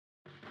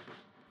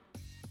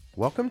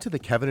Welcome to the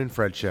Kevin and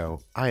Fred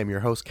Show. I am your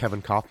host,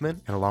 Kevin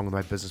Kaufman, and along with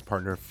my business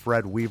partner,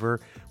 Fred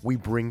Weaver, we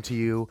bring to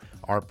you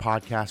our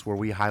podcast where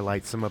we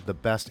highlight some of the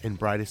best and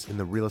brightest in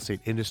the real estate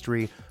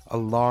industry,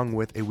 along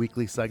with a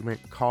weekly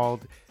segment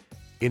called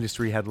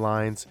Industry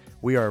Headlines.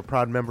 We are a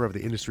proud member of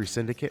the Industry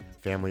Syndicate,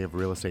 family of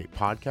real estate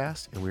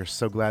podcasts, and we are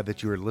so glad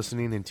that you are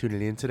listening and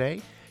tuning in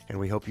today, and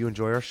we hope you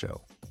enjoy our show.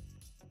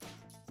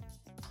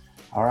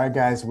 All right,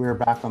 guys, we're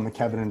back on the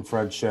Kevin and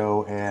Fred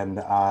Show, and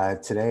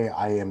today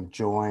I am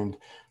joined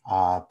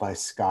by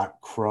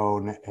Scott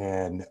Krone.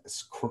 And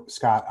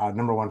Scott,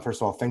 number one,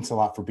 first of all, thanks a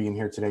lot for being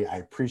here today. I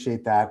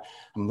appreciate that.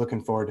 I'm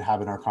looking forward to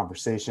having our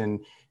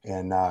conversation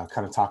and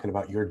kind of talking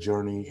about your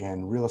journey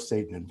in real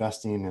estate and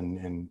investing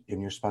and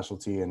in your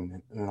specialty and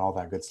all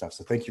that good stuff.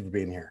 So thank you for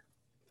being here.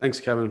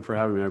 Thanks, Kevin, for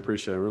having me. I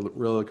appreciate it. We're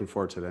really looking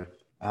forward today.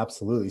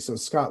 Absolutely. So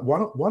Scott, why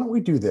don't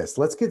we do this?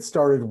 Let's get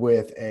started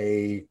with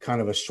a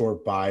kind of a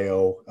short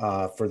bio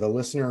for the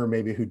listener,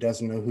 maybe who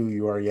doesn't know who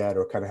you are yet,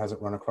 or kind of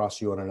hasn't run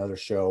across you on another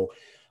show.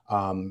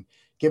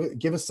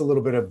 Give us a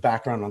little bit of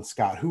background on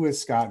Scott. Who is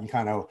Scott, and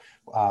kind of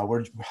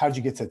how'd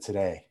you get to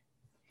today?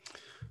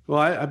 Well,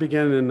 I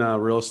began in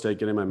real estate,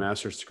 getting my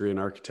master's degree in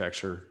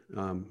architecture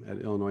at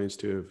Illinois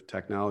Institute of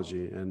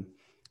Technology. And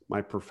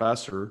my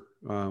professor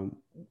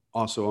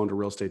also owned a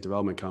real estate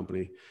development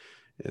company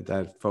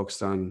that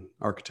focused on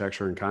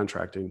architecture and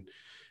contracting.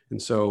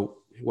 And so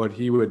what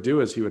he would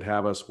do is he would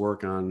have us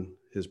work on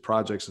his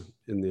projects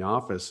in the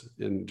office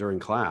during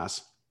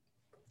class.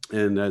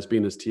 And as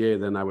being his TA,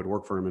 then I would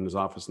work for him in his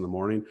office in the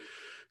morning,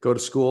 go to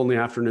school in the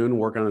afternoon,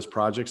 work on his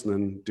projects, and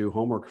then do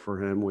homework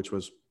for him, which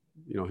was,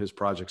 his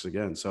projects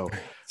again. So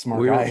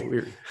smart guy.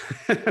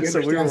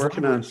 So we were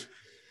working leverage.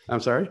 I'm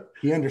sorry?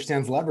 He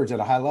understands leverage at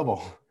a high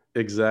level.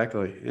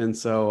 Exactly. And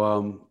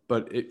so,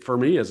 for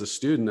me as a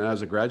student,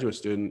 as a graduate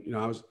student,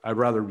 I'd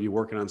rather be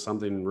working on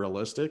something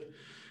realistic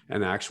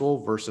and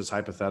actual versus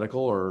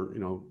hypothetical or,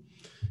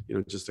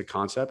 just a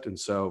concept. And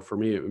so for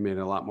me, it made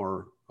it a lot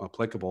more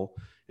applicable.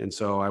 And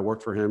so I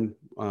worked for him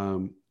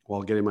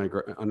while getting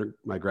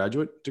my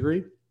graduate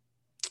degree.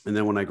 And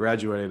then when I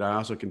graduated, I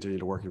also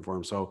continued working for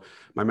him. So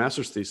my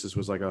master's thesis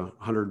was like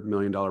 $100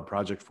 million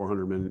project,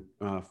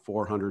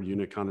 400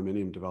 unit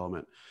condominium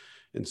development.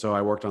 And so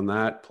I worked on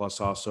that, plus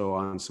also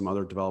on some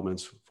other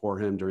developments for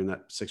him during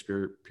that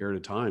 6-year period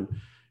of time.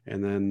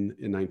 And then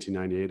in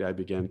 1998, I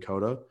began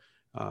Coda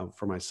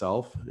for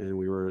myself, and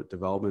we were a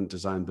development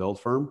design build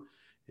firm.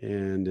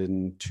 And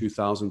in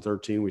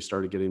 2013, we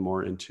started getting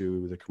more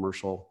into the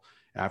commercial.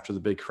 After the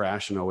big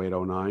crash in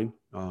 08-09,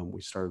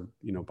 we started,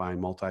 buying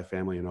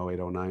multifamily in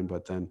 08-09,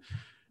 but then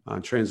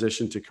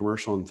transitioned to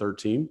commercial in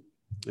 13.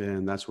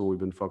 And that's when we've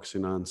been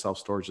focusing on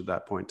self-storage at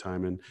that point in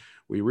time. And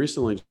we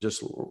recently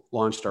just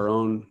launched our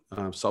own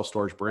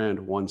self-storage brand,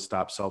 One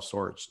Stop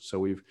Self-Storage. So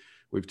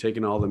we've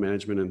taken all the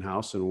management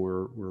in-house, and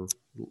we're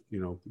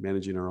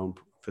managing our own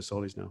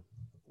facilities now.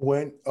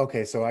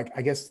 So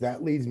I guess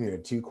that leads me to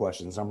two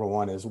questions. Number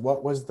one is,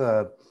 what was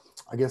the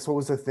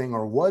thing,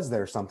 or was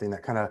there something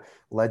that kind of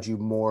led you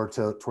more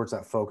towards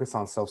that focus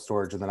on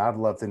self-storage? And then I'd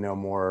love to know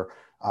more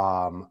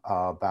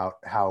about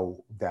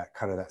how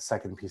that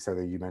second piece there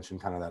that you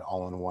mentioned, kind of that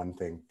all-in-one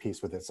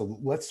piece with it. So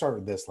let's start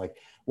with this. Like,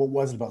 what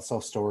was it about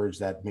self-storage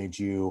that made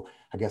you,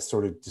 I guess,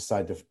 sort of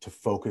decide to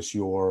focus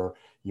your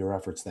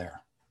efforts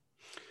there?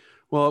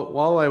 Well,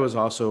 while I was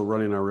also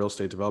running our real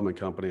estate development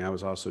company, I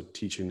was also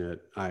teaching at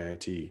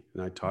IIT,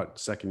 and I taught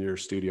second-year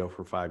studio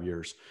for 5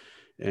 years.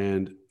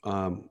 And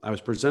I was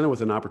presented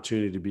with an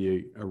opportunity to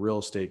be a real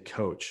estate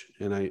coach.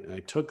 And I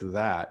took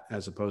that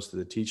as opposed to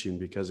the teaching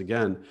because,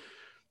 again,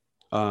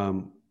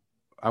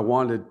 I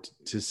wanted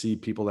to see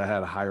people that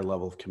had a higher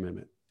level of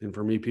commitment. And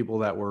for me, people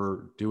that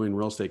were doing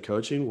real estate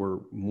coaching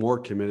were more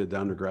committed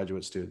than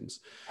undergraduate students.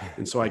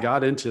 And so I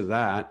got into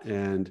that,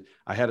 and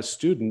I had a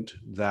student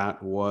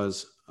that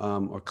was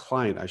a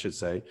client, I should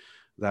say,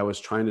 that was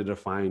trying to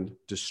define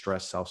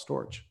distressed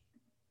self-storage.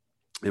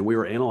 And we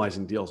were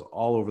analyzing deals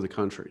all over the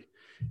country,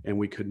 and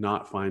we could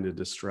not find a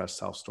distressed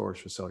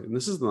self-storage facility. And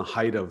this is in the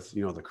height of,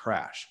 the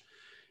crash.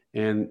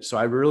 And so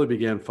I really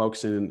began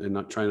focusing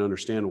and trying to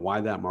understand why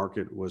that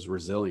market was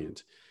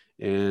resilient.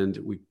 And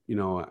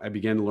I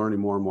began learning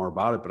more and more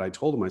about it. But I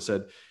told him, I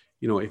said,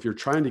 if you're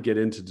trying to get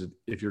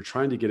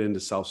into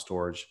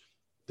self-storage,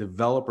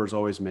 developers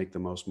always make the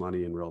most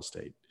money in real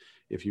estate.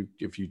 If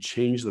you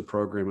change the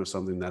program of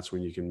something, that's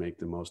when you can make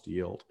the most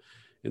yield.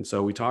 And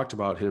so we talked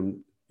about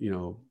him,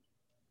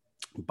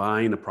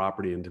 buying a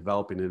property and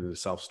developing it into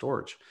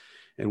self-storage.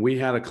 And we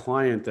had a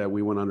client that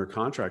we went under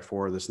contract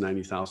for, this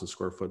 90,000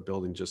 square foot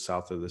building just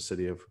south of the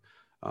city of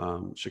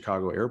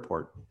Chicago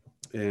Airport.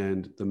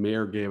 And the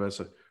mayor gave us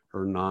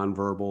her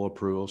nonverbal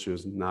approval. She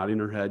was nodding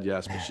her head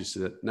yes, but she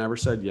never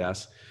said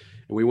yes.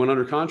 And we went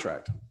under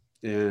contract.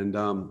 And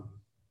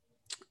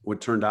what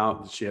turned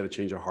out, she had a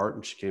change of heart,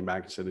 and she came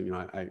back and said,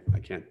 I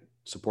can't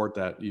support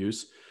that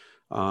use.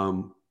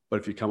 But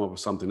if you come up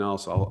with something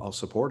else, I'll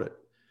support it.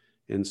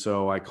 And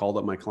so I called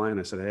up my client.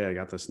 I said, hey, I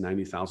got this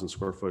 90,000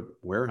 square foot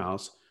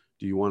warehouse.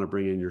 Do you want to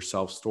bring in your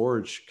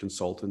self-storage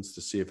consultants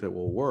to see if it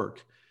will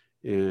work?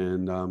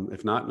 And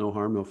if not, no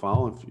harm, no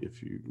foul.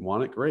 If you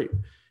want it, great.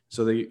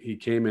 So he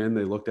came in,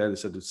 they looked at it and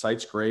said, the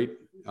site's great.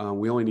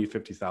 We only need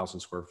 50,000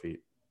 square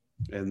feet.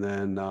 And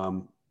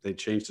then they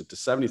changed it to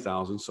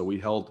 70,000. So we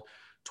held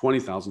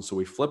 20,000. So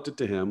we flipped it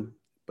to him,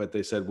 but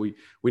they said, we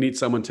need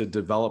someone to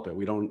develop it.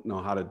 We don't know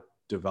how to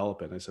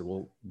develop it. And I said,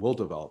 well, we'll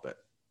develop it.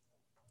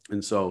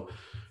 And so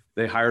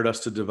they hired us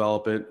to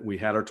develop it. We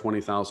had our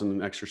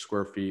 20,000 extra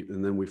square feet,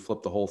 and then we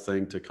flipped the whole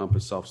thing to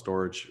Compass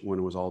self-storage when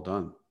it was all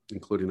done,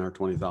 including our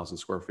 20,000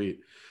 square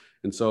feet.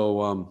 And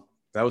so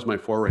that was my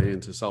foray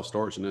into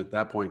self-storage. And at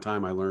that point in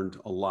time, I learned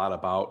a lot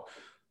about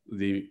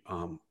the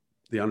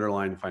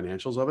underlying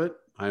financials of it.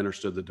 I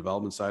understood the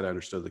development side, I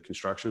understood the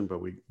construction,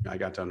 but I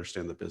got to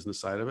understand the business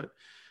side of it.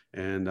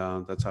 And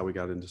that's how we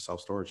got into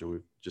self-storage, and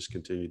we've just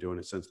continued doing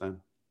it since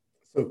then.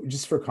 So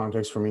just for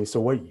context for me, so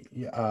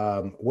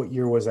what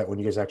year was that when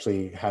you guys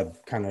actually had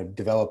kind of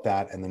developed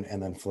that and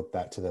then flipped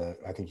that to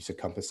I think you said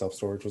Compass Self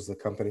Storage was the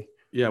company?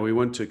 Yeah, we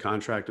went to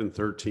contract in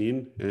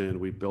 13 and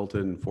we built it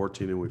in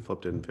 14 and we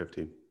flipped it in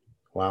 15.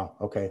 Wow.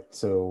 Okay.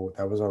 So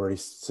that was already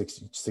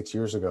six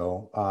years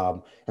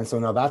ago. And so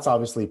now that's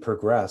obviously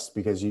progressed,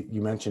 because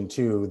you mentioned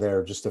too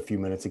there just a few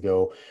minutes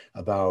ago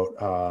about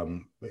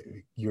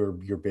your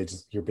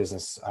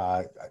business,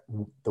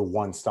 the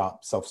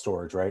one-stop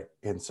self-storage, right?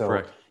 And so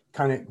Correct.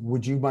 kind of,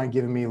 would you mind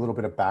giving me a little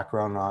bit of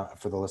background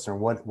for the listener?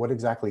 What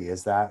exactly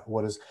is that?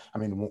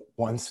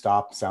 One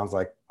stop sounds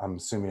like, I'm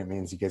assuming it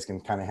means you guys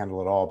can kind of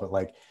handle it all, but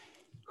like,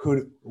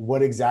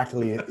 what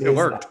exactly it is? It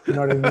worked. You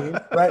know what I mean?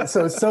 Right.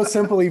 So it's so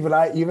simple, even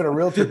a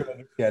realtor can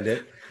understand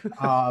it.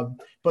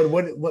 But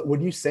what when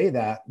you say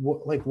that,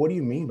 what do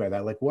you mean by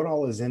that? Like, what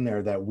all is in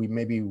there that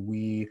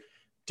we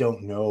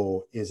don't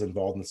know is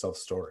involved in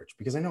self-storage?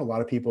 Because I know a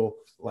lot of people,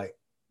 like,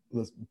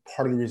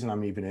 part of the reason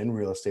I'm even in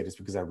real estate is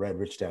because I read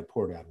Rich Dad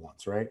Poor Dad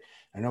once, right?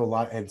 I know a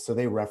lot, and so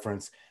they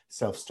reference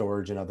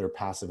self-storage and other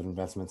passive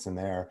investments in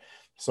there.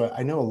 So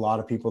I know a lot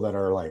of people that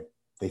are like,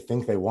 they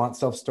think they want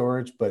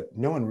self-storage, but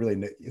no one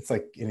really it's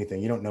like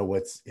anything. You don't know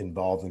what's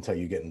involved until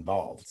you get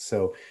involved.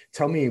 So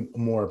tell me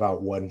more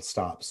about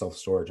one-stop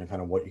self-storage and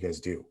kind of what you guys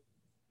do.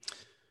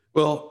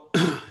 Well,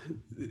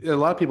 a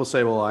lot of people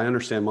say, well, I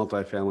understand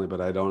multifamily,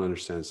 but I don't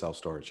understand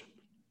self-storage.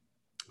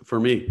 For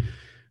me,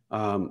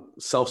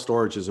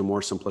 self-storage is a more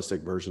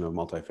simplistic version of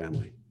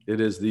multifamily. It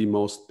is the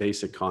most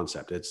basic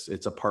concept.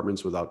 It's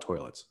apartments without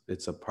toilets.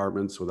 It's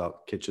apartments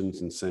without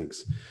kitchens and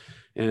sinks.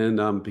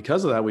 And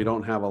because of that, we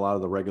don't have a lot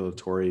of the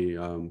regulatory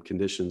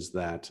conditions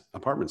that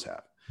apartments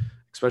have,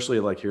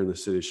 especially like here in the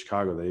city of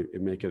Chicago.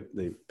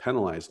 They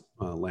penalize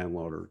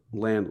landlords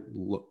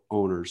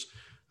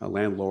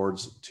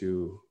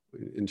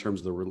in terms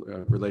of the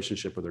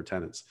relationship with their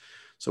tenants.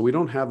 So we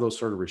don't have those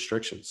sort of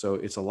restrictions. So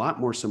it's a lot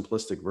more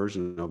simplistic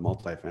version of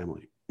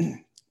multifamily.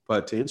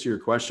 But to answer your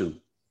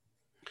question,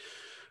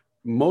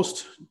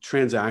 most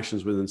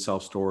transactions within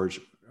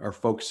self-storage are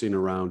focusing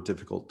around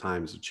difficult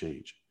times of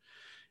change.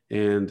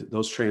 And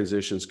those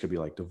transitions could be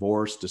like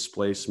divorce,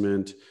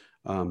 displacement,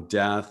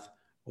 death,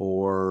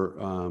 or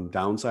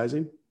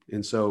downsizing.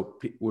 And so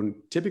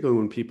typically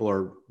when people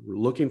are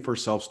looking for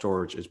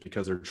self-storage, it's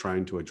because they're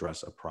trying to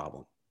address a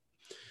problem.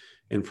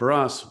 And for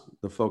us,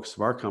 the focus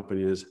of our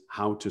company is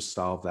how to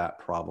solve that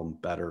problem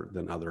better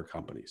than other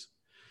companies.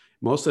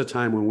 Most of the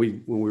time when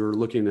we were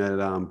looking at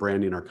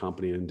branding our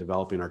company and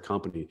developing our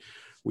company,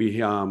 we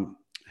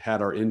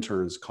had our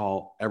interns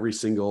call every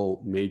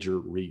single major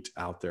REIT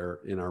out there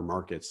in our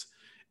markets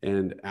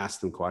and ask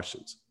them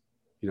questions,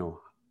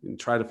 and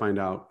try to find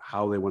out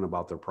how they went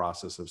about their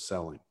process of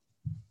selling.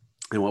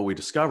 And what we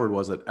discovered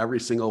was that every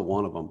single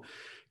one of them,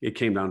 it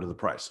came down to the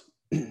price.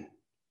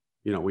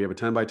 We have a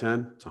 10 by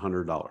 10, it's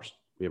 $100.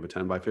 We have a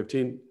 10 by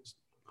 15, it's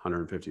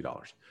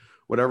 $150,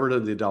 whatever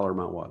the dollar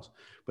amount was.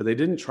 But they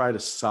didn't try to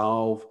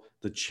solve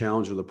the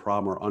challenge or the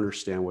problem or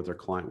understand what their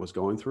client was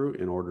going through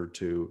in order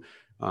to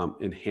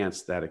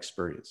enhance that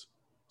experience.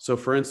 So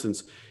for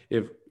instance,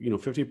 if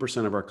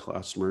 50% of our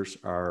customers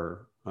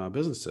are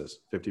businesses,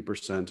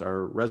 50%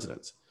 are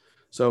residents.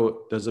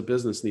 So does a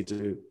business need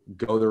to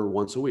go there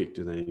once a week?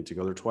 Do they need to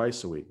go there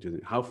twice a week?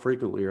 How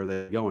frequently are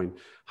they going?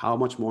 How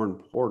much more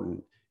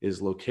important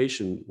is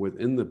location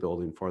within the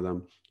building for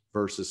them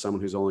versus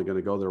someone who's only going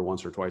to go there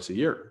once or twice a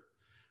year?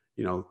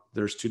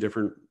 There's two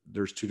different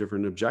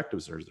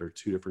objectives. There are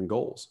two different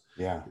goals.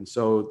 Yeah. And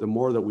so the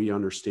more that we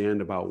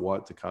understand about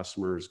what the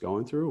customer is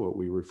going through, what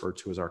we refer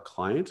to as our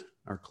client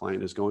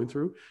is going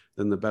through,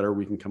 then the better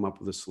we can come up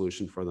with a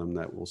solution for them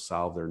that will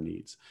solve their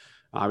needs.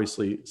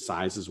 Obviously,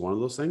 size is one of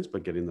those things,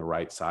 but getting the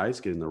right size,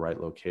 getting the right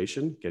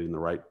location, getting the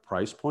right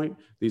price point,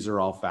 these are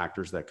all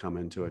factors that come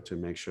into it to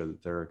make sure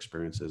that their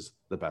experience is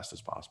the best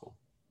as possible.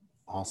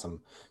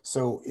 Awesome.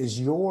 So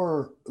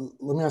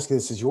let me ask you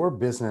this, is your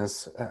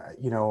business,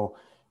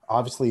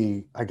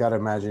 obviously I got to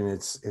imagine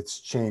it's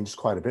changed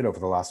quite a bit over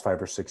the last 5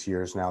 or 6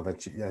 years now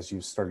that as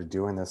you started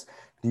doing this,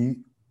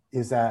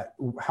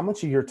 how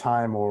much of your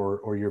time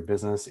or your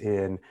business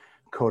in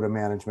coda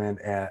management,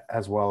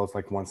 as well as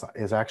like one side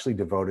is actually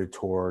devoted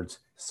towards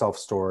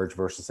self-storage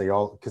versus they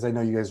all, because I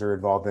know you guys are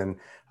involved in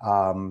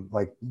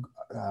like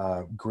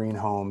green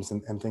homes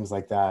and things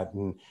like that,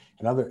 and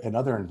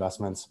other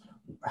investments.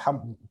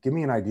 Give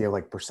me an idea,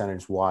 like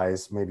percentage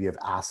wise, maybe of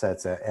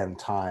assets and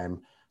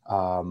time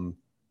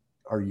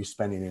are you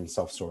spending in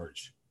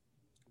self-storage?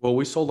 Well,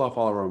 we sold off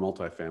all of our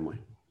multifamily.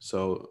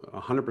 So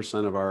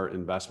 100% of our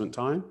investment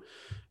time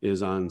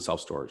is on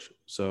self-storage.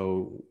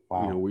 So,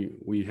 Wow.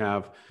 we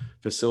have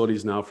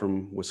facilities now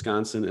from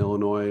Wisconsin,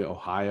 Illinois,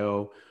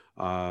 Ohio,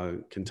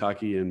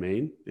 Kentucky, and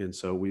Maine. And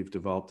so we've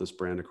developed this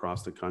brand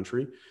across the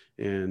country.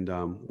 And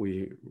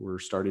we're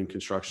starting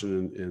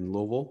construction in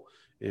Louisville,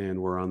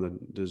 and we're on the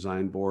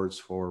design boards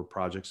for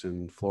projects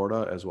in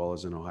Florida as well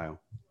as in Ohio.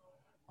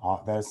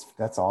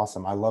 That's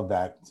awesome. I love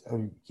that.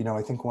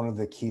 I think one of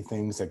the key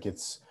things that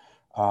gets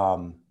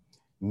um,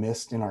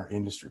 missed in our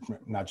industry,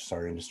 not just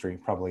our industry,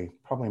 probably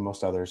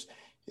most others,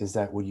 is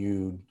that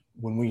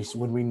when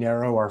we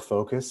narrow our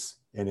focus,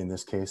 and in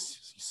this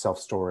case, self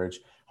storage,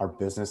 our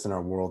business and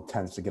our world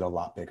tends to get a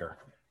lot bigger,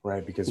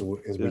 right? Because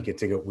as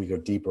Yeah. we go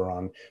deeper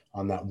on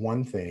that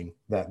one thing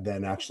that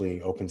then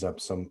actually opens up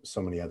so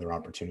many other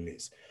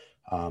opportunities.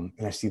 And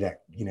I see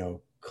that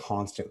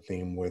constant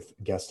theme with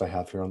guests I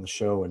have here on the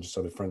show and just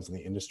other friends in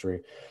the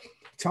industry.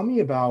 Tell me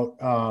about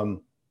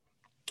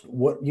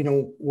what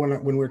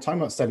when we were talking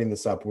about setting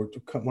this up. One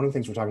of the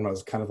things we're talking about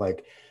is kind of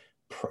like,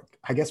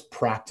 I guess,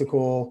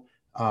 practical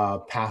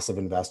passive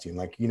investing.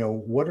 Like,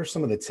 what are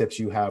some of the tips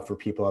you have for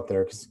people out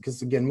there?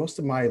 Because again, most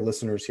of my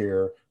listeners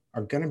here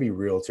are going to be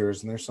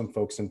realtors, and there's some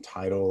folks in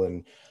title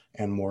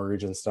and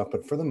mortgage and stuff.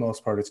 But for the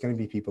most part, it's going to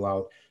be people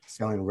out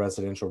selling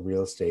residential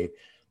real estate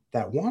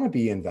that want to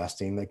be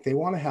investing. Like, they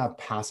want to have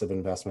passive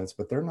investments,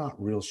 but they're not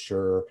real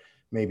sure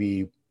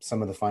maybe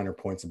some of the finer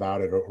points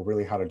about it, or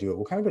really how to do it.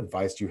 What kind of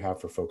advice do you have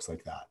for folks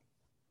like that?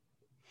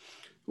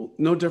 Well,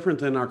 no different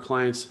than our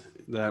clients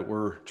that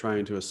we're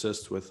trying to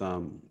assist with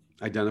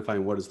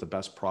identifying what is the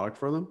best product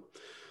for them.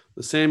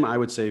 The same, I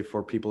would say,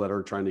 for people that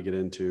are trying to get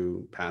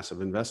into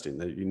passive investing,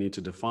 that you need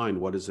to define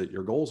what is it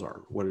your goals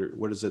are.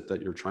 What is it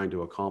that you're trying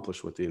to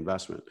accomplish with the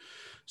investment?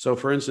 So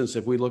for instance,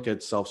 if we look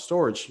at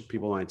self-storage,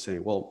 people might say,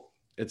 well,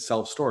 it's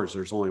self-storage.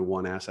 There's only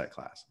one asset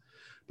class,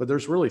 but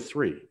there's really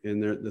three.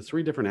 And the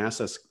three different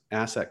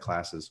asset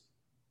classes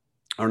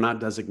are not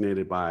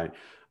designated by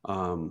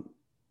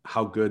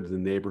how good the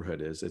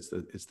neighborhood is. It's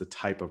the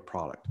type of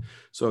product.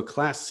 So a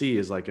class C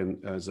is like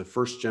as a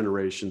first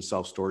generation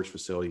self-storage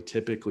facility,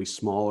 typically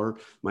smaller,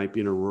 might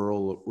be in a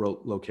rural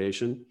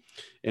location.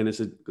 And it's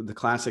the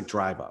classic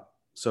drive up.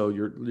 So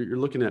you're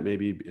looking at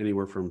maybe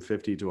anywhere from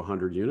 50 to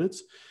 100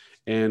 units.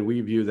 And we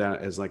view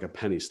that as like a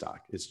penny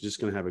stock. It's just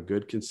going to have a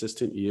good,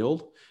 consistent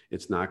yield.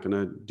 It's not going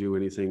to do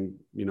anything,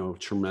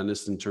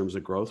 tremendous in terms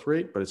of growth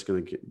rate, but it's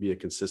going to be a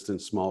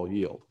consistent small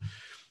yield.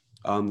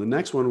 The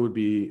next one would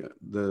be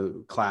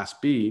the Class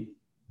B,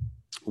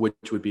 which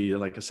would be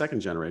like a second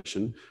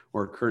generation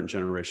or current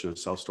generation of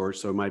self-storage.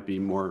 So it might be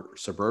more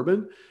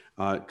suburban,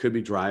 could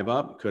be drive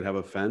up, could have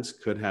a fence,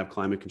 could have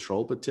climate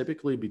control, but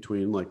typically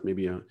between like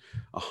maybe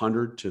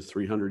 100 to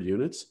 300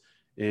 units.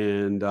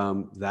 And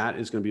that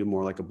is going to be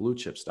more like a blue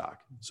chip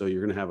stock. So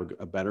you're going to have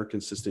a better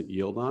consistent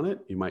yield on it.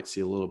 You might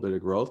see a little bit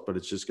of growth, but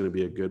it's just going to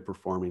be a good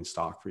performing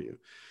stock for you.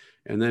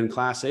 And then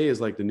Class A is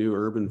like the new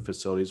urban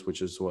facilities,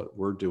 which is what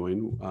we're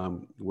doing.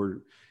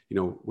 When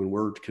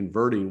we're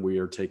converting, we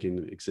are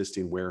taking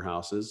existing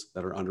warehouses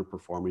that are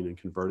underperforming and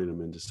converting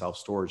them into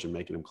self-storage and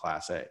making them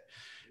Class A.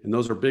 And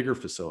those are bigger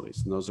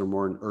facilities. And those are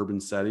more in urban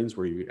settings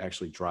where you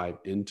actually drive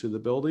into the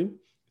building.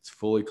 It's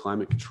fully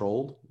climate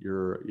controlled.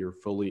 You're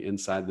fully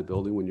inside the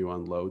building when you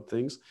unload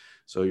things.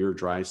 So you're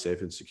dry,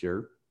 safe, and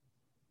secure.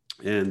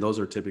 And those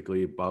are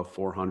typically above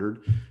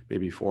 400,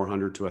 maybe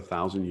 400 to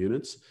 1,000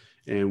 units.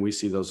 And we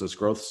see those as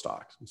growth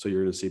stocks. So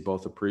you're going to see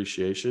both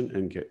appreciation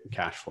and get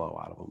cash flow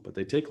out of them, but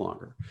they take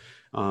longer.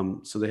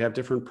 So they have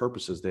different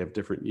purposes. They have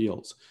different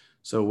yields.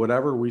 So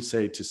whatever we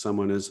say to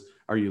someone is,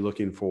 are you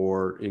looking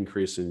for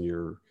increase in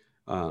your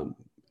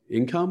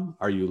income?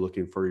 Are you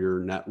looking for your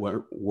net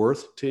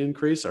worth to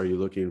increase? Are you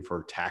looking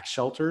for tax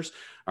shelters?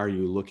 Are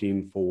you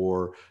looking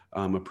for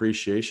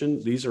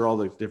appreciation? These are all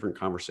the different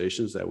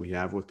conversations that we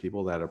have with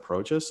people that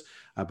approach us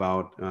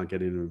about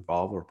getting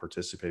involved or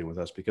participating with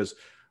us, because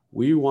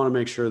we want to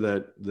make sure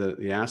that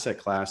the asset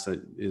class that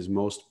is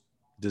most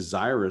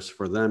desirous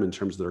for them in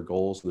terms of their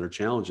goals and their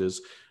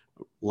challenges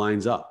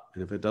lines up.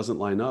 And if it doesn't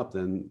line up,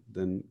 then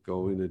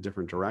go in a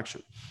different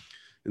direction.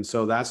 And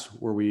so that's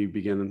where we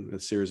begin a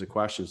series of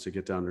questions to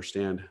get to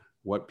understand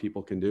what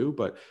people can do.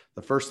 But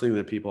the first thing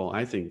that people,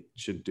 I think,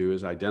 should do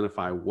is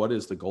identify what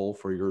is the goal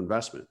for your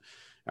investment.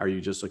 Are you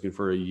just looking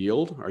for a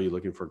yield? Are you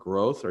looking for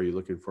growth? Are you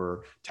looking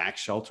for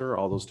tax shelter?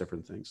 All those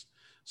different things.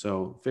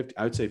 So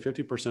I would say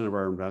 50% of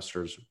our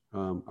investors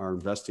are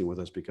investing with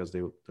us because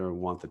they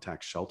want the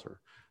tax shelter.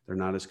 They're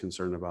not as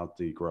concerned about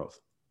the growth.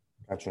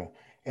 Gotcha.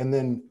 And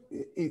then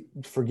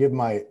forgive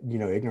my,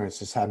 ignorance,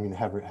 just having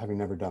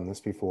never done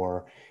this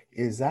before.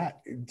 Is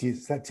that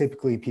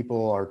typically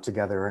people are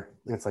together?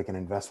 It's like an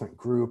investment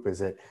group.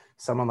 Is it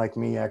someone like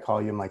me? I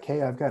call you. I'm like,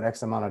 hey, I've got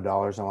X amount of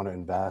dollars I want to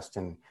invest,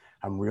 and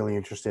I'm really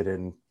interested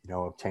in,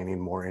 obtaining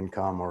more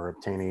income or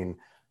obtaining,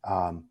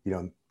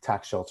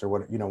 tax shelter,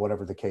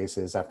 whatever the case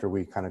is. After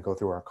we kind of go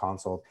through our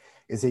consult,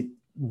 is it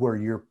where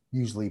you're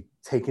usually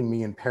taking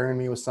me and pairing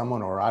me with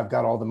someone, or I've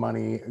got all the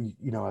money,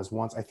 as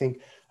once? I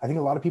think a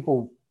lot of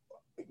people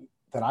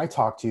that I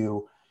talk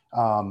to,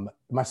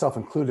 myself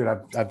included,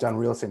 I've done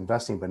real estate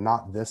investing, but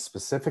not this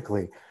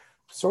specifically,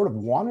 sort of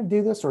want to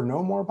do this or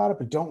know more about it,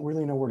 but don't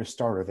really know where to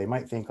start. Or they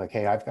might think like,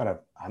 hey, I'm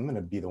going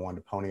to be the one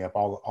to pony up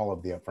all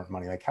of the upfront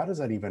money. Like, how does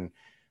that even,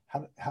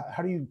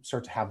 how do you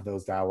start to have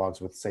those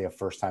dialogues with, say, a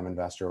first-time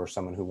investor or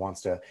someone who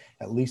wants to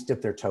at least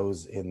dip their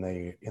toes in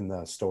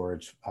the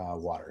storage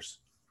waters?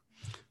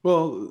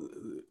 Well,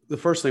 the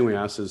first thing we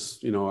ask is,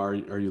 are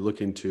you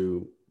looking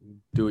to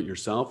do it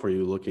yourself? Are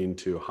you looking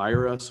to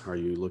hire us? Are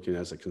you looking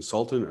as a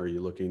consultant? Are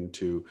you looking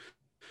to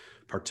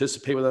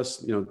participate with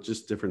us?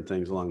 Just different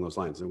things along those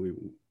lines. And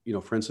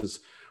we, for instance,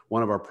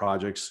 one of our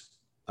projects,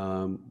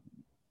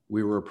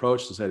 we were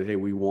approached and said, hey,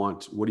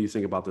 what do you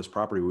think about this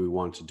property? We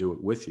want to do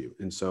it with you.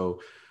 And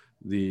so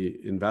the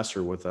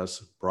investor with us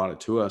brought it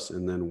to us,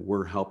 and then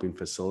we're helping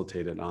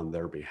facilitate it on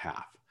their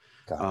behalf.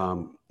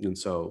 And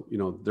so,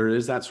 there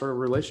is that sort of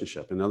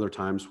relationship. And other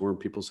times where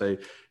people say,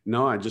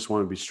 no, I just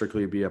want to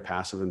strictly be a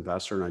passive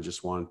investor, and I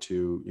just want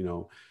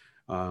to,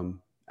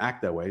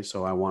 act that way.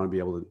 So I want to be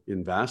able to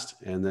invest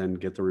and then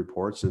get the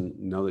reports and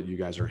know that you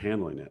guys are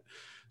handling it.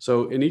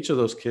 So in each of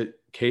those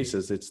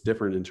cases, it's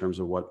different in terms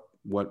of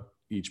what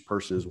each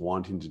person is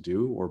wanting to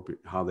do or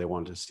how they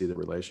want to see the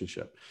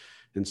relationship.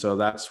 And so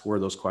that's where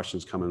those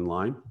questions come in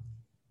line.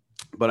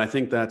 But I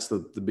think that's the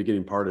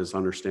beginning part, is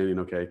understanding,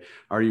 okay,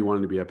 are you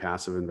wanting to be a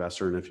passive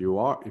investor? And if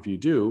you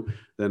do,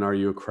 then are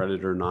you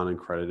accredited or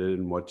non-accredited,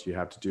 and what do you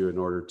have to do in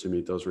order to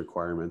meet those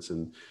requirements,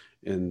 and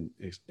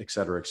et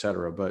cetera, et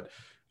cetera. But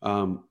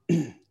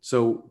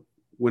so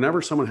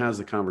whenever someone has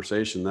the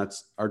conversation,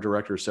 that's our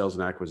director of sales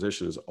and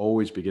acquisition is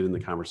always beginning the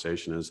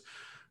conversation is,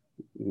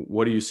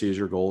 what do you see as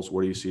your goals?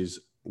 What do you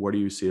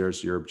see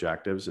as your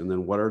objectives? And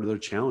then what are the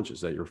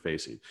challenges that you're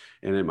facing?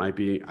 And it might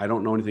be, I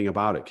don't know anything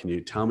about it. Can you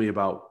tell me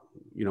about,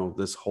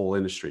 this whole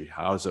industry?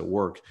 How does it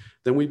work?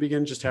 Then we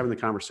begin just having the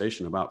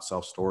conversation about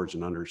self-storage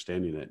and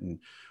understanding it. And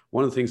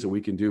one of the things that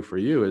we can do for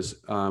you is,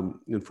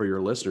 and for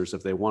your listeners,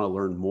 if they want to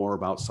learn more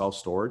about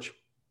self-storage,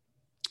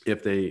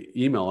 if they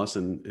email us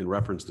and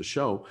reference the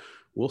show,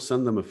 we'll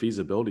send them a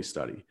feasibility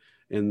study.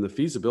 And the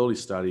feasibility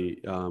study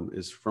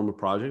is from a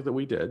project that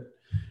we did,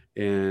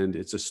 and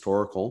it's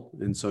historical.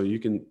 And so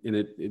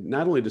it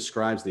not only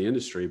describes the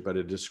industry, but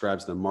it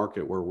describes the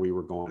market where we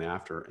were going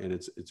after. And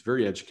it's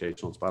very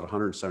educational. It's about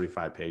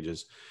 175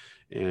 pages.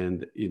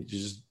 And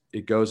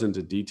it goes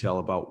into detail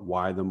about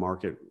why the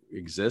market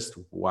exists,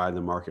 why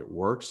the market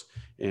works,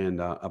 and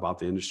about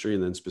the industry,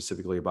 and then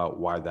specifically about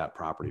why that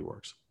property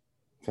works.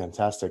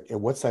 Fantastic.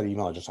 And what's that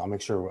email address? I'll make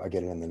sure I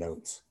get it in the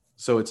notes.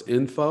 So it's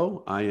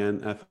info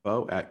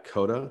at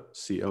Coda,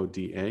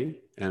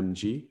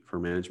 CODAMG for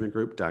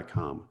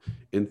managementgroup.com.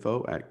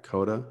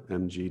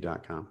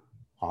 info@codamg.com.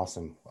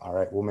 Awesome. All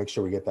right. We'll make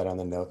sure we get that on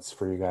the notes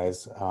for you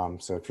guys.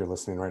 So if you're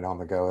listening right now on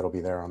the go, it'll be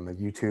there on the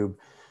YouTube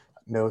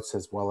notes,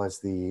 as well as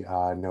the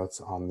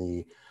notes on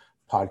the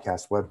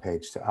podcast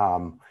webpage.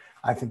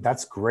 I think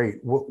that's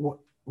great.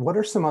 What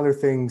are some other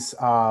things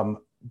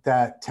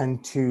that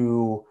tend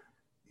to,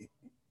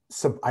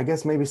 I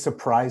guess, maybe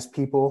surprise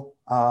people,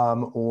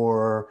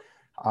 or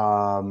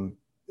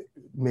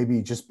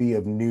maybe just be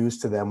of news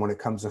to them when it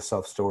comes to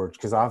self-storage?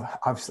 Because I'm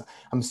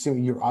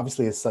assuming you're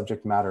obviously a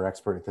subject matter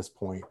expert at this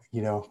point,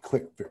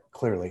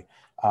 clearly.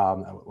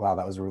 Wow,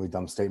 that was a really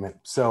dumb statement.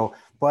 So,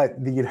 but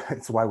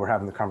it's why we're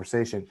having the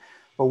conversation.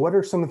 But what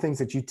are some of the things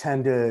that you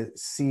tend to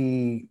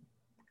see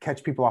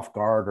catch people off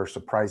guard or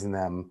surprising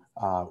them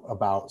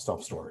about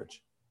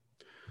self-storage?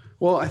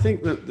 Well, I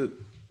think that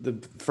the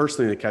first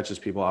thing that catches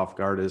people off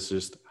guard is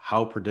just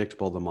how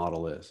predictable the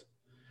model is.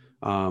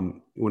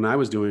 When I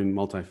was doing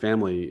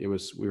multifamily,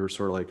 we were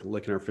sort of like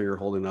licking our finger,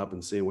 holding up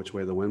and seeing which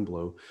way the wind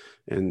blew.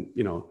 And,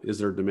 is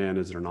there demand?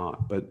 Is there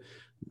not? But,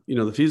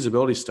 the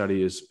feasibility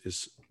study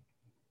is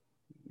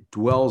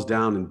dwells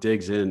down and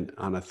digs in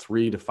on a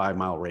 3 to 5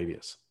 mile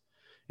radius.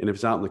 And if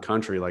it's out in the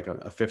country, like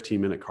a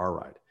 15-minute car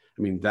ride,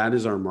 I mean, that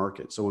is our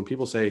market. So when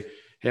people say,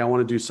 hey, I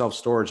want to do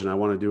self-storage and I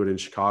want to do it in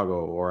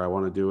Chicago, or I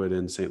want to do it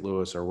in St.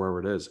 Louis, or wherever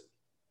it is,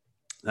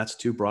 that's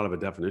too broad of a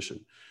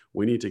definition.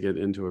 We need to get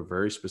into a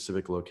very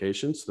specific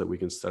location so that we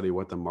can study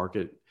what the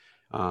market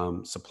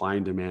supply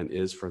and demand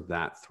is for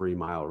that 3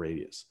 mile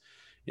radius.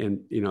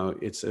 And,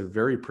 it's a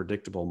very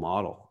predictable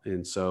model.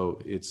 And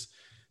so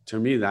to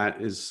me,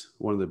 that is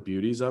one of the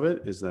beauties of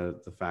it, is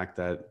that the fact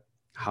that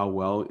how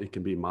well it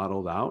can be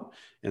modeled out,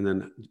 and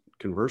then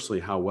conversely,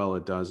 how well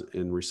it does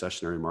in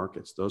recessionary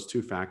markets. Those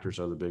two factors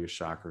are the biggest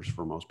shockers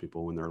for most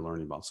people when they're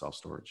learning about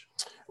self-storage.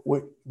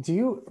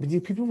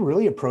 Do people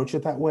really approach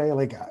it that way?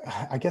 Like,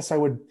 I guess I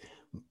would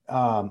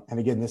And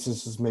again, this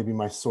is just maybe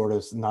my sort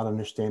of not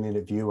understanding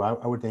it view.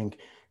 I would think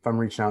if I'm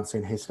reaching out and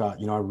saying, hey, Scott,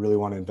 I really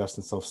want to invest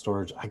in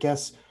self-storage, I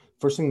guess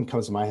first thing that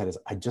comes to my head is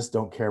I just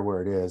don't care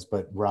where it is,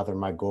 but rather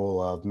my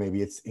goal of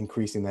maybe it's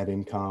increasing that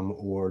income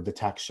or the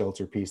tax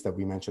shelter piece that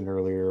we mentioned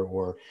earlier,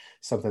 or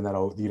something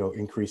that'll,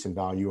 increase in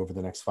value over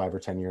the next 5 or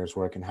 10 years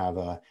where I can have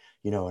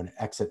an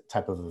exit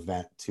type of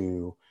event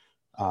to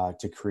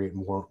create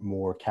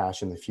more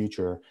cash in the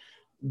future.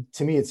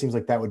 To me, it seems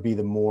like that would be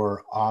the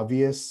more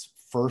obvious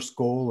first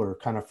goal or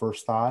kind of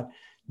first thought.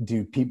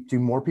 Do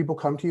more people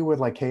come to you with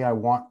like, hey, I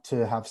want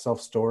to have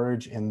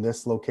self-storage in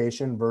this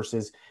location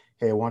versus,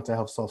 hey, I want to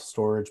have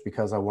self-storage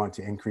because I want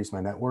to increase my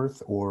net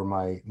worth or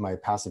my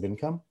passive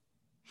income?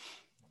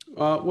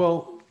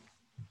 Well,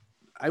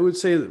 I would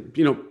say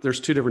that, there's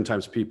two different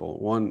types of people.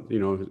 One,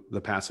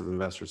 the passive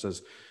investor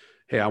says,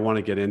 hey, I want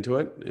to get into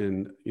it.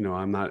 And,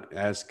 I'm not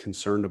as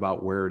concerned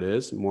about where it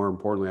is. More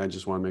importantly, I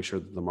just want to make sure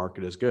that the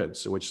market is good.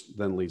 So, which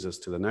then leads us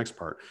to the next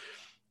part.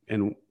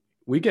 And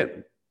we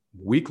get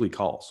weekly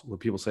calls where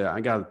people say, I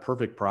got a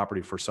perfect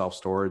property for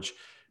self-storage.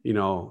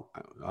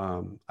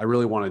 I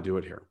really want to do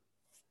it here.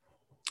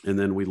 And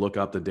then we look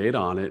up the data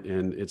on it,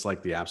 and it's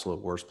like the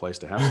absolute worst place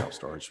to have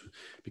self-storage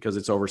because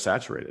it's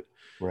oversaturated.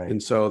 Right.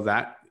 And so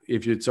that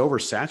if it's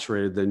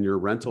oversaturated, then your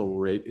rental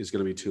rate is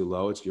going to be too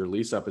low. It's your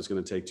lease up is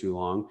going to take too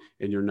long,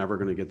 and you're never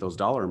going to get those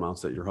dollar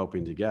amounts that you're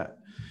hoping to get.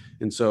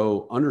 And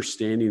so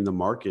understanding the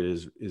market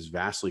is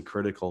vastly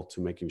critical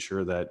to making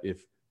sure that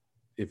if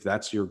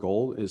that's your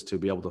goal, is to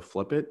be able to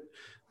flip it,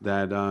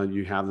 that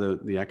you have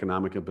the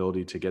economic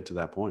ability to get to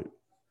that point.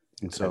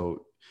 And okay.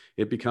 So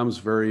it becomes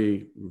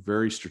very,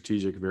 very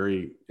strategic,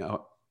 very,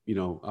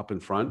 up in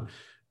front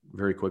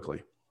very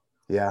quickly.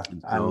 Yeah.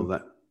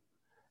 So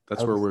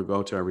that's where we'll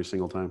go to every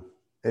single time.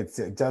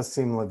 It does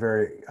seem like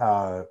very,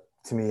 to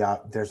me,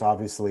 there's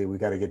obviously, we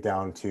got to get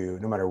down to,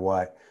 no matter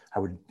what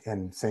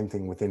and same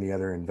thing with any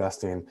other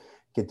investing,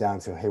 get down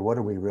to, hey, what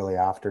are we really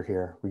after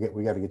here? We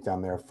got to get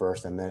down there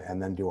first and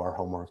then do our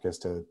homework as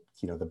to,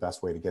 the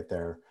best way to get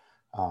there,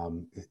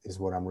 is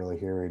what I'm really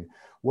hearing.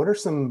 What are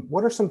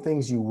some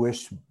things you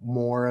wish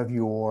more of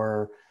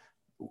your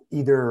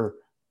either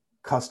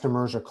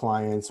customers or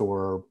clients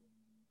or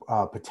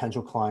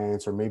potential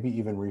clients, or maybe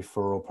even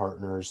referral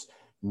partners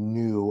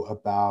knew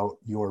about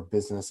your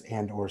business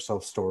and or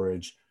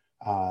self-storage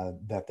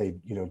that they,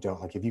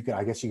 don't? Like, if you could,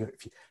 I guess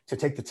to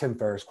take the Tim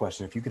Ferriss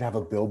question, if you could have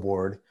a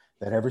billboard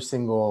that every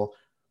single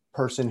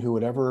person who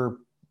would ever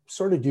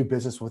sort of do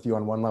business with you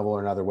on one level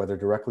or another, whether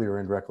directly or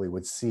indirectly,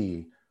 would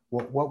see,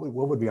 what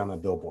would be on the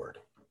billboard?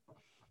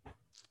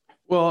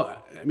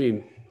 Well, I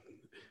mean,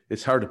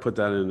 it's hard to put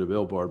that in a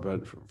billboard,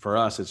 but for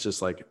us, it's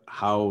just like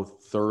how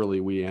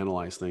thoroughly we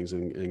analyze things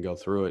and go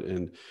through it.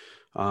 And,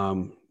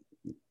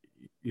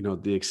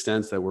 the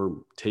extents that we're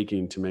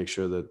taking to make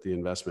sure that the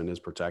investment is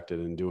protected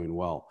and doing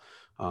well.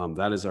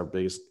 That is our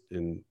biggest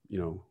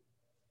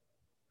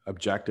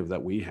objective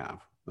that we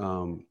have.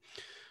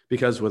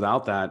 Because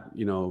without that,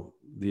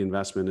 the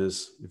investment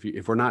is,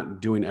 if we're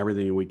not doing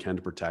everything we can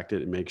to protect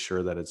it and make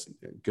sure that it's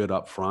good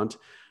up front,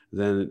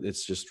 then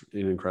it's just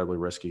an incredibly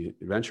risky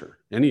venture.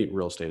 Any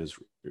real estate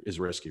is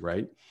risky,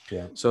 right?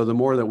 Yeah. So the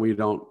more that we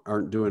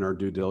aren't doing our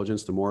due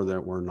diligence, the more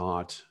that we're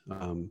not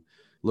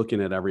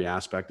looking at every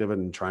aspect of it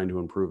and trying to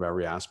improve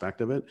every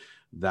aspect of it,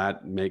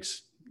 that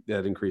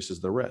increases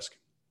the risk.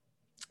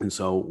 And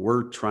so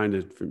we're trying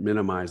to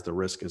minimize the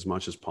risk as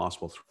much as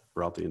possible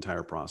throughout the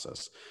entire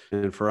process.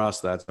 And for us,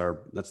 that's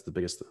the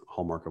biggest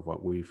hallmark of what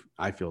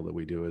I feel that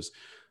we do is,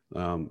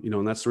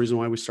 and that's the reason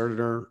why we started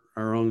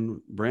our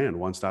own brand,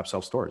 One Stop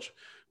Self Storage.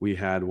 We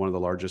had one of the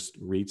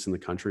largest REITs in the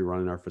country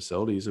running our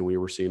facilities, and we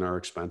were seeing our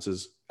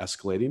expenses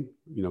escalating,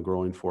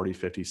 growing 40,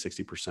 50,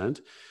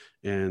 60%.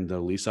 And the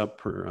lease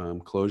up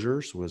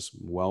closures was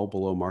well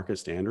below market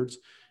standards,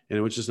 and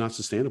it was just not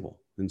sustainable.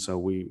 And so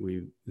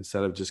we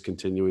instead of just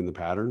continuing the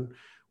pattern,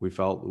 we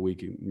felt we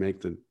could make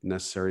the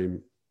necessary,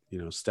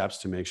 steps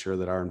to make sure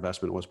that our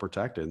investment was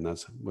protected. And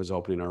that was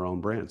opening our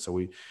own brand. So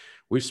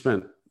we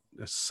spent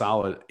a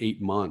solid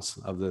 8 months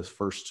of the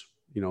first,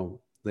 the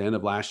end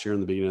of last year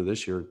and the beginning of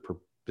this year,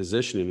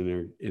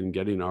 positioning and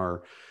getting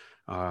our,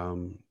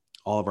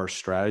 all of our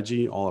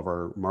strategy, all of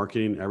our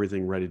marketing,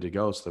 everything ready to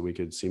go so that we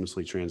could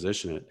seamlessly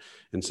transition it.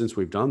 And since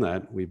we've done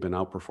that, we've been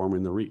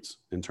outperforming the REITs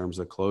in terms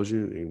of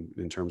closing,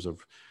 in terms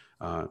of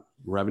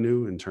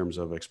revenue, in terms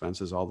of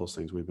expenses, all those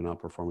things. We've been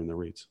outperforming the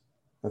REITs.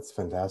 That's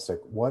fantastic.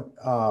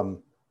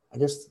 I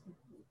guess,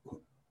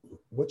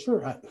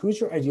 who's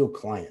your ideal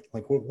client?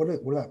 Like, what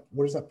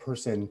does that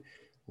person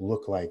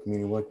look like?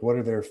 Meaning, like, what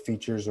are their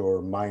features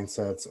or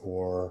mindsets,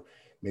 or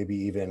maybe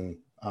even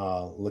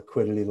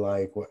liquidity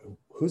like?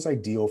 Who's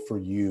ideal for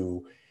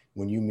you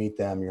when you meet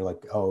them? You're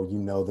like, oh,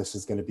 this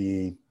is going to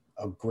be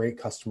a great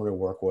customer to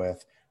work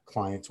with,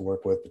 client to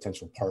work with,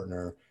 potential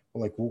partner.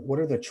 Like, what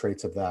are the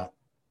traits of that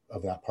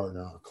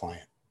partner or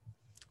client?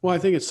 Well, I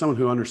think it's someone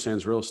who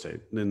understands real estate,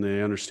 and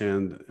they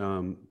understand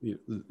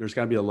there's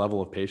got to be a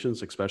level of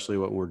patience, especially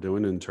what we're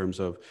doing in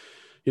terms of,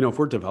 if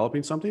we're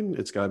developing something,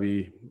 it's got to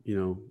be,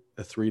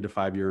 a 3 to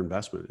 5 year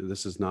investment.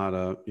 This is not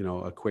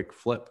a quick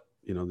flip.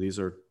 These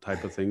are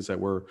type of things that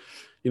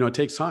it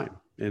takes time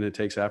and it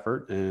takes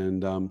effort.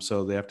 And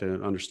so they have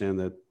to understand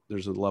that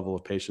there's a level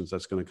of patience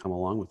that's going to come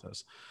along with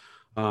this.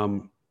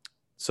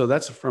 So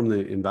that's from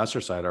the investor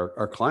side.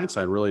 Our client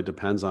side really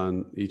depends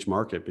on each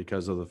market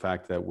because of the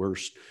fact that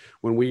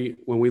when we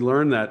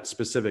learn that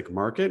specific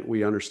market,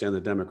 we understand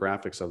the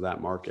demographics of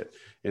that market,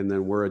 and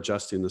then we're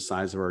adjusting the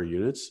size of our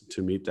units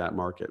to meet that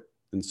market.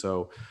 And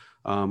so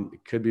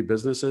it could be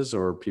businesses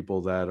or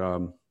people that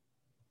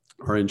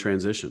are in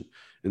transition.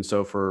 And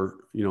so for,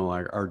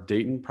 our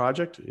Dayton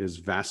project is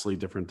vastly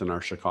different than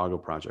our Chicago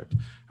project.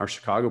 Our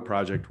Chicago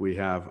project, we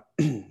have,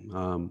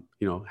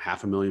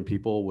 500,000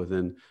 people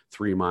within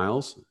 3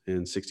 miles,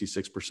 and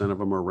 66% of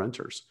them are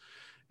renters.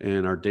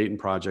 And our Dayton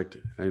project,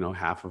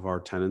 half of our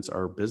tenants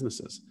are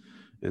businesses.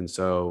 And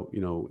so,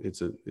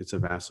 it's a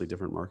vastly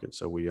different market.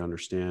 So we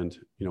understand,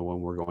 when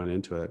we're going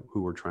into it,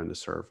 who we're trying to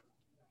serve.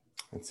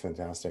 That's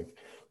fantastic.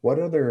 What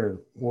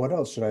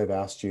else should I have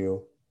asked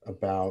you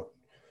about,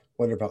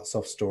 whether about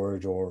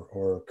self-storage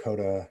or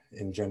Coda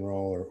in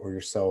general, or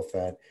yourself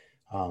that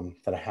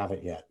I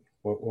haven't yet?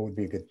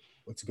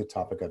 What's a good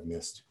topic I've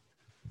missed?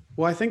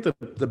 Well, I think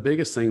the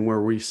biggest thing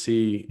where we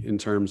see in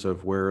terms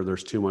of where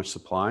there's too much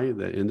supply,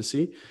 the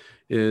indice,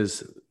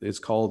 it's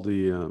called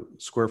the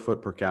square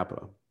foot per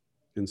capita.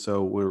 And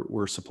so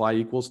where supply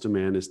equals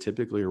demand is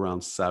typically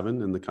around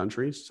 7 in the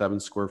country, 7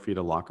 square feet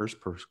of lockers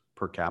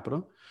per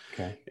capita.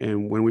 Okay.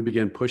 And when we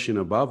begin pushing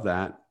above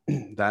that,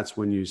 that's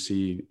when you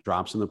see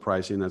drops in the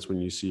pricing. That's when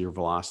you see your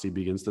velocity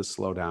begins to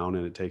slow down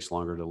and it takes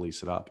longer to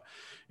lease it up.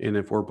 And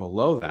if we're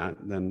below that,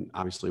 then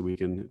obviously we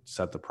can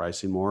set the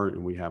pricing more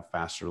and we have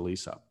faster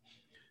lease up.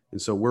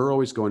 And so we're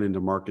always going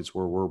into markets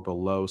where we're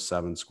below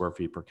 7 square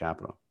feet per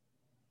capita.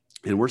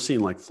 And we're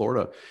seeing like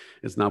Florida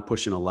is now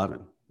pushing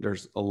 11.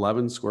 There's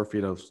 11 square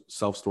feet of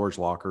self-storage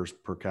lockers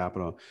per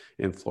capita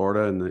in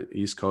Florida, and the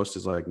East Coast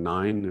is like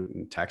 9,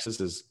 and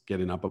Texas is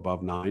getting up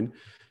above 9.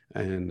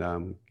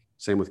 And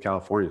same with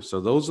California.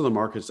 So those are the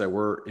markets that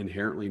we're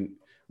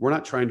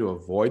not trying to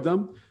avoid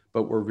them,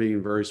 but we're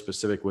being very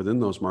specific within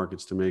those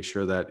markets to make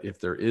sure that if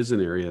there is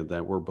an area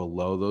that we're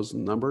below those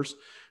numbers,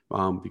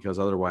 because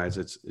otherwise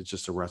it's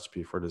just a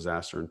recipe for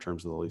disaster in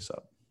terms of the lease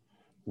up.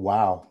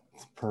 Wow.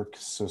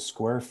 So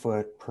square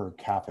foot per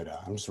capita.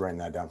 I'm just writing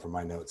that down for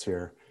my notes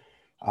here.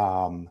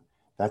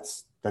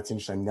 That's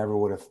interesting. I never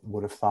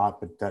would have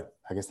thought, but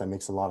I guess that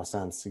makes a lot of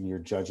sense. You're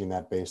judging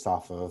that based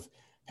off of,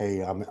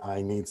 hey,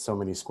 I need so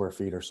many square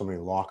feet or so many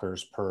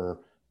lockers per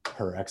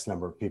X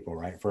number of people,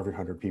 right? For every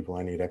 100 people,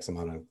 I need X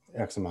amount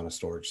of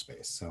storage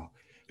space. So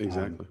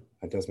exactly.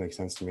 That does make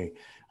sense to me.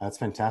 That's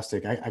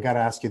fantastic. I got to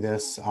ask you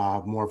this,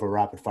 more of a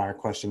rapid fire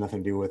question,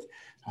 nothing to do with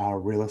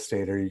real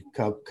estate. Are you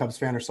Cubs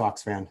fan or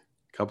Sox fan?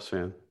 Cubs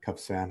fan.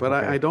 Cubs fan. But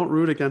okay. I don't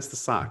root against the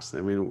Sox. I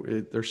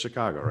mean, they're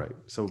Chicago, right?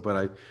 So,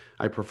 but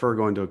I prefer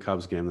going to a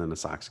Cubs game than a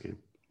Sox game.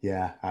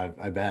 Yeah,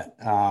 I bet.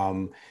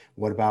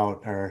 What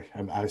about, I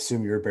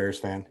assume you're a Bears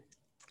fan?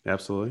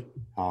 Absolutely.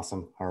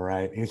 Awesome. All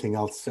right. Anything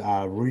else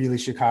really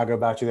Chicago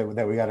about you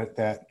that we got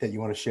that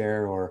you want to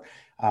share, or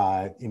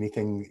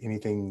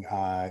anything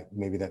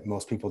maybe that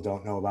most people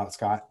don't know about,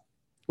 Scott?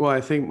 Well,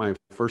 I think my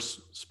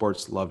first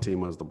sports love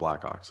team was the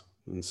Blackhawks,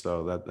 and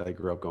so that I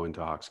grew up going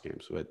to Hawks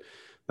games. But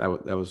that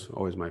was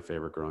always my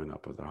favorite growing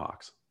up with the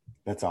Hawks.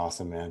 That's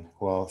awesome, man.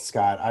 Well,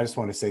 Scott, I just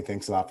want to say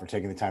thanks a lot for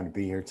taking the time to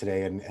be here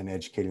today and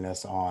educating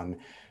us on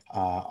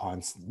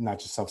not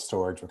just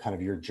self-storage, but kind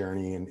of your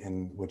journey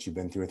and what you've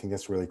been through. I think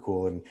that's really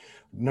cool. And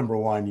number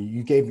one,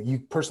 you gave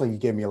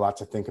me a lot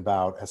to think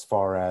about as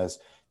far as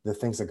the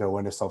things that go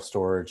into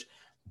self-storage.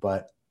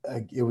 But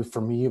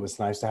for me, it was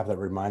nice to have that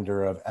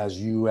reminder of, as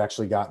you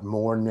actually got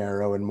more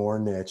narrow and more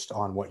niched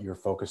on what you're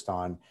focused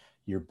on,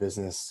 your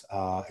business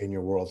and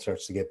your world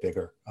starts to get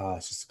bigger.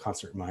 It's just a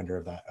constant reminder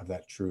of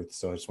that truth.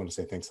 So I just want to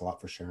say thanks a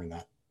lot for sharing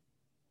that.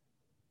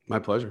 My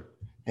pleasure.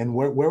 And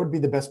where would be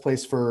the best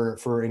place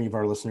for any of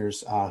our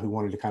listeners who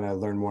wanted to kind of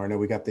learn more? I know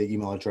we got the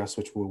email address,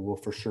 which we'll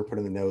for sure put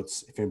in the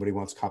notes if anybody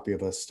wants a copy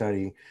of a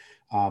study.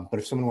 But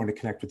if someone wanted to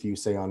connect with you,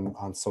 say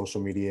on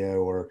social media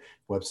or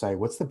website,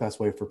 what's the best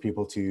way for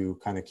people to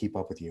kind of keep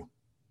up with you?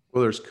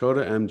 Well, there's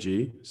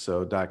CodaMG,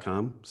 so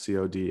 .com,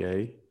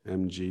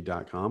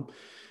 CODAMG.com.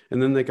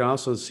 And then they can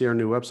also see our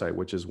new website,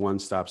 which is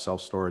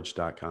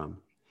onestopselfstorage.com.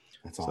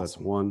 That's so awesome. That's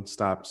One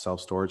Stop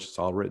Self Storage. It's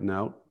all written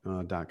out,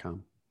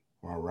 .com.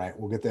 All right.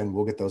 We'll get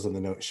those in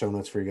the show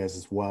notes for you guys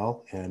as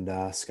well. And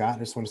Scott, I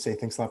just want to say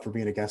thanks a lot for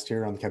being a guest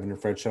here on the Kevin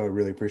and Fred Show. I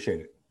really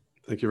appreciate it.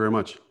 Thank you very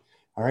much.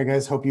 All right,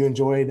 guys. Hope you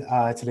enjoyed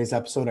today's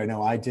episode. I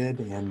know I did,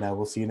 and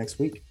we'll see you next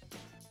week.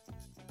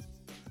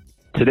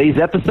 Today's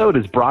episode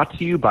is brought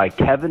to you by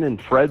Kevin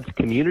and Fred's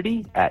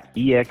community at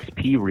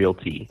eXp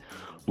Realty.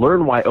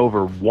 Learn why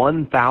over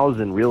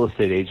 1,000 real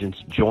estate agents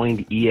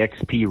joined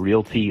eXp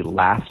Realty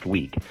last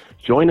week.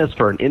 Join us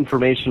for an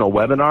informational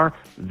webinar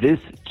this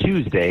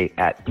Tuesday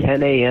at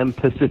 10 a.m.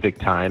 Pacific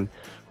Time.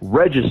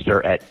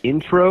 Register at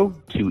intro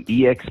to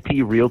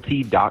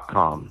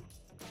exprealty.com.